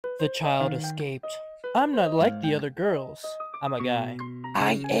The child escaped. I'm not like the other girls. I'm a guy.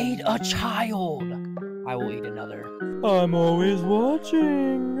 I ate a child. I will eat another. I'm always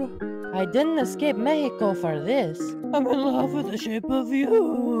watching. I didn't escape Mexico for this. I'm in love with the shape of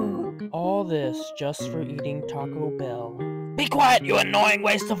you. All this just for eating Taco Bell. Be quiet, you annoying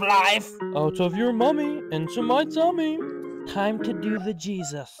waste of life. Out of your mummy, into my tummy. Time to do the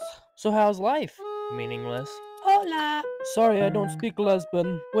Jesus. So how's life? Meaningless. Hola! Sorry, I don't speak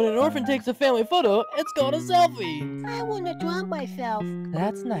lesbian. When an orphan takes a family photo, it's called a selfie. I want to draw myself.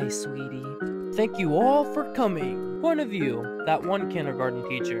 That's nice, sweetie. Thank you all for coming. Point of view, that one kindergarten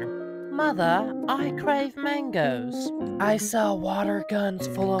teacher. Mother, I crave mangoes. I sell water guns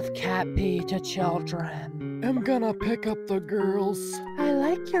full of cat pee to children. I'm gonna pick up the girls. I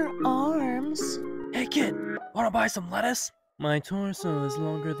like your arms. Hey kid, wanna buy some lettuce? My torso is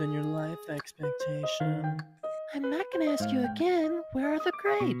longer than your life expectation. I'm not gonna ask you again, where are the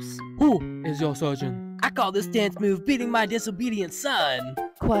grapes? Who is your surgeon? I call this dance move beating my disobedient son.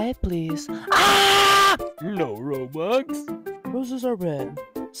 Quiet, please. Ah! No, Roblox. Roses are red,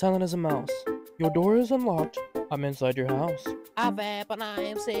 silent as a mouse. Your door is unlocked. I'm inside your house. I vape and I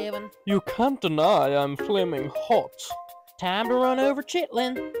am 7. You can't deny I'm flaming hot. Time to run over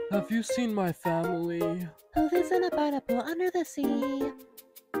chitlin. Have you seen my family? Who lives in a pineapple under the sea?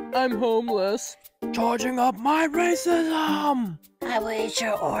 I'm homeless. Charging up my racism! I will eat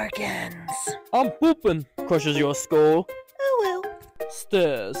your organs. I'm pooping. Crushes your skull. Oh well.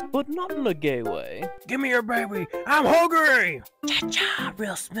 Stares, but not in a gay way. Give me your baby. I'm hungry! Cha-cha,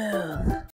 real smooth.